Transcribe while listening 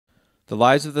The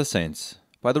Lives of the Saints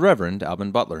by the Reverend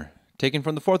Alban Butler, taken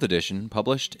from the 4th edition,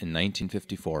 published in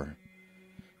 1954.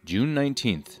 June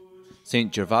 19th, St.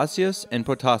 Gervasius and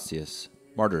Protasius,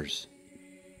 Martyrs.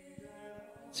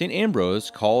 St.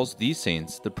 Ambrose calls these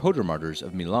saints the proto-martyrs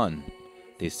of Milan.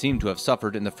 They seem to have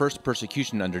suffered in the first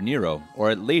persecution under Nero, or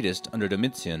at latest under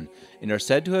Domitian, and are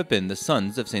said to have been the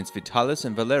sons of Saints Vitalis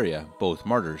and Valeria, both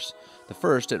martyrs, the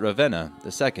first at Ravenna,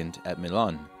 the second at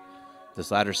Milan. This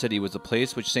latter city was the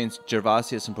place which Saints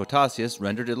Gervasius and Protasius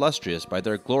rendered illustrious by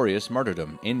their glorious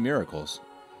martyrdom and miracles.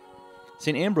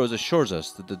 St. Ambrose assures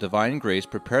us that the divine grace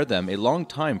prepared them a long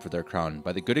time for their crown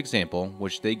by the good example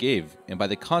which they gave, and by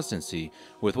the constancy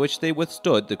with which they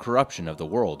withstood the corruption of the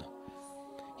world.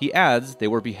 He adds they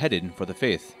were beheaded for the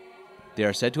faith. They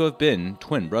are said to have been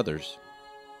twin brothers.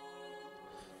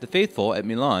 The faithful at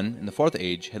Milan in the 4th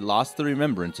age had lost the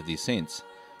remembrance of these saints.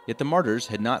 Yet the martyrs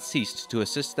had not ceased to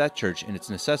assist that church in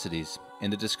its necessities,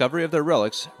 and the discovery of their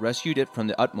relics rescued it from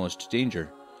the utmost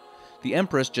danger. The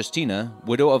Empress Justina,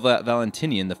 widow of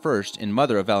Valentinian I and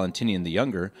mother of Valentinian the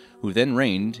Younger, who then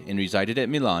reigned and resided at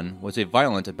Milan, was a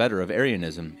violent abettor of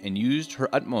Arianism, and used her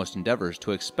utmost endeavors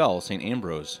to expel St.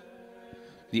 Ambrose.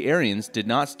 The Arians did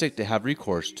not stick to have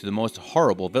recourse to the most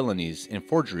horrible villainies and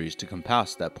forgeries to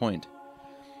compass that point.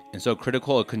 In so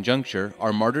critical a conjuncture,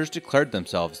 our martyrs declared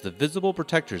themselves the visible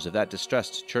protectors of that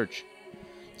distressed church.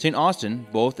 St. Austin,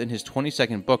 both in his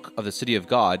 22nd book of the City of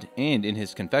God and in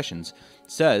his Confessions,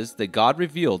 says that God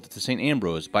revealed to St.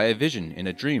 Ambrose by a vision in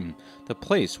a dream the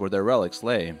place where their relics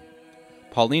lay.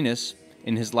 Paulinus,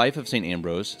 in his Life of St.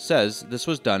 Ambrose, says this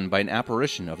was done by an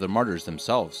apparition of the martyrs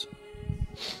themselves.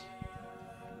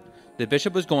 The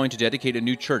bishop was going to dedicate a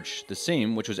new church, the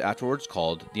same which was afterwards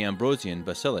called the Ambrosian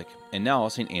Basilic, and now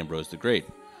St. Ambrose the Great.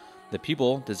 The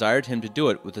people desired him to do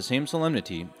it with the same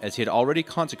solemnity as he had already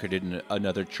consecrated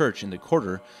another church in the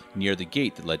quarter near the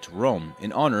gate that led to Rome,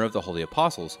 in honor of the holy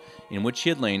apostles, in which he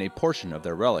had lain a portion of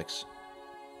their relics.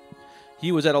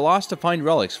 He was at a loss to find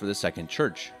relics for the second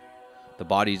church. The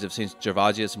bodies of Saints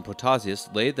Gervasius and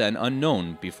Protasius lay then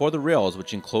unknown before the rails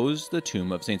which enclosed the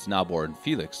tomb of Saints Nabor and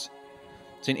Felix.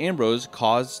 St. Ambrose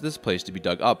caused this place to be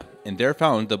dug up, and there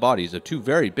found the bodies of two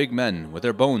very big men, with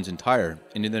their bones entire,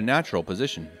 and in their natural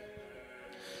position,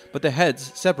 but the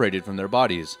heads separated from their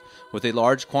bodies, with a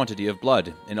large quantity of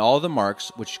blood, and all the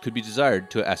marks which could be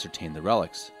desired to ascertain the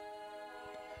relics.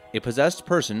 A possessed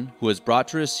person, who was brought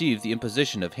to receive the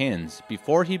imposition of hands,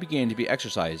 before he began to be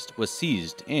exorcised, was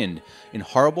seized, and, in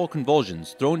horrible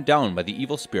convulsions, thrown down by the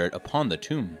evil spirit upon the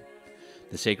tomb.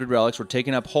 The sacred relics were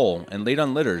taken up whole and laid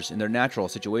on litters in their natural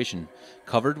situation,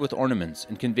 covered with ornaments,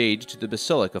 and conveyed to the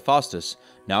Basilica of Faustus,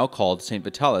 now called St.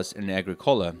 Vitalis in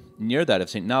Agricola, near that of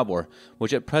St. Nabor,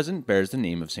 which at present bears the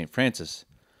name of St. Francis.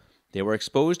 They were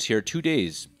exposed here 2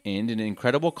 days, and an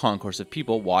incredible concourse of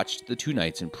people watched the 2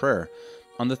 nights in prayer.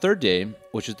 On the 3rd day,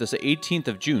 which was the 18th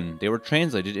of June, they were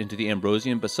translated into the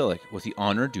Ambrosian Basilic with the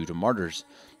honor due to martyrs,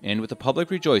 and with the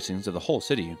public rejoicings of the whole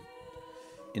city.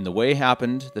 In the way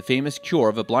happened the famous cure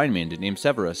of a blind man named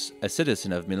Severus, a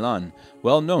citizen of Milan,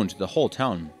 well known to the whole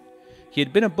town. He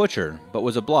had been a butcher, but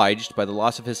was obliged by the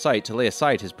loss of his sight to lay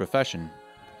aside his profession.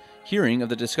 Hearing of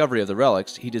the discovery of the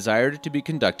relics, he desired to be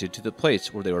conducted to the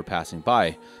place where they were passing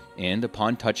by, and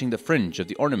upon touching the fringe of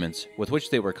the ornaments with which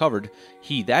they were covered,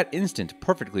 he that instant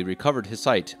perfectly recovered his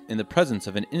sight in the presence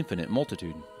of an infinite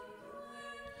multitude.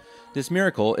 This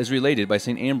miracle is related by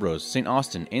St. Ambrose, St.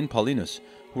 Austin, and Paulinus,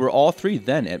 who were all 3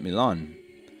 then at Milan.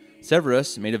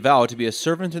 Severus made a vow to be a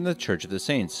servant in the Church of the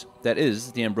Saints, that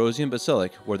is, the Ambrosian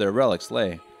Basilic, where their relics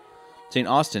lay. St.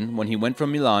 Austin, when he went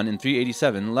from Milan in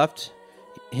 387, left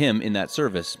him in that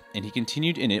service, and he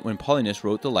continued in it when Paulinus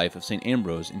wrote the Life of St.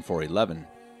 Ambrose in 411.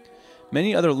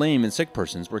 Many other lame and sick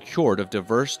persons were cured of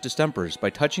diverse distempers by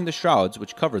touching the shrouds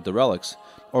which covered the relics,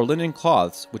 or linen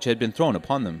cloths which had been thrown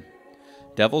upon them.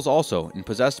 Devils also, and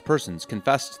possessed persons,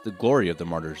 confessed the glory of the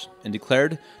martyrs, and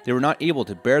declared they were not able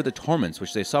to bear the torments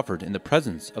which they suffered in the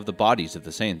presence of the bodies of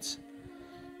the saints.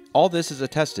 All this is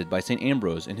attested by St.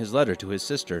 Ambrose in his letter to his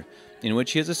sister, in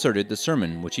which he has asserted the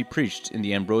sermon which he preached in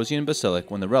the Ambrosian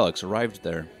Basilic when the relics arrived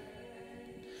there.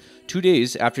 2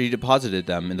 days after he deposited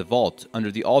them in the vault under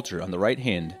the altar on the right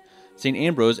hand, St.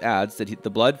 Ambrose adds that the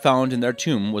blood found in their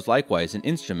tomb was likewise an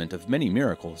instrument of many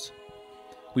miracles.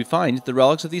 We find the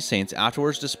relics of these saints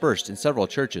afterwards dispersed in several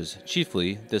churches,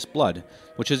 chiefly this blood,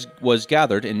 which was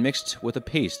gathered and mixed with a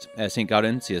paste, as St.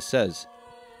 Gervasius says.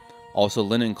 Also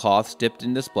linen cloths dipped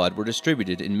in this blood were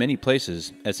distributed in many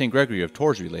places, as St. Gregory of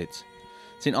Tours relates.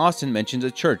 St. Austin mentions a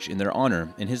church in their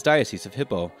honor in his diocese of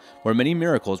Hippo, where many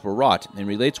miracles were wrought, and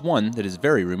relates one that is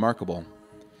very remarkable.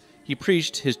 He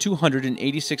preached his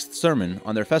 286th sermon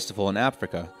on their festival in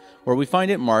Africa, where we find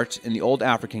it marked in the old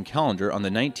African calendar on the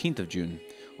 19th of June,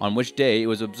 on which day it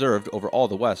was observed over all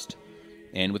the West,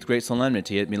 and with great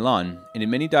solemnity at Milan, and in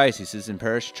many dioceses and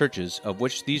parish churches, of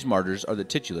which these martyrs are the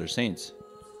titular saints.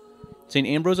 St.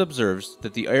 Ambrose observes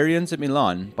that the Arians at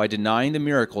Milan, by denying the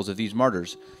miracles of these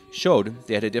martyrs, showed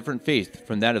they had a different faith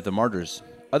from that of the martyrs.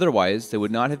 Otherwise, they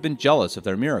would not have been jealous of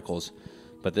their miracles.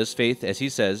 But this faith, as he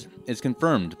says, is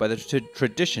confirmed by the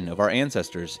tradition of our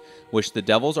ancestors, which the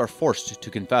devils are forced to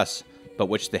confess, but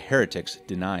which the heretics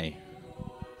deny.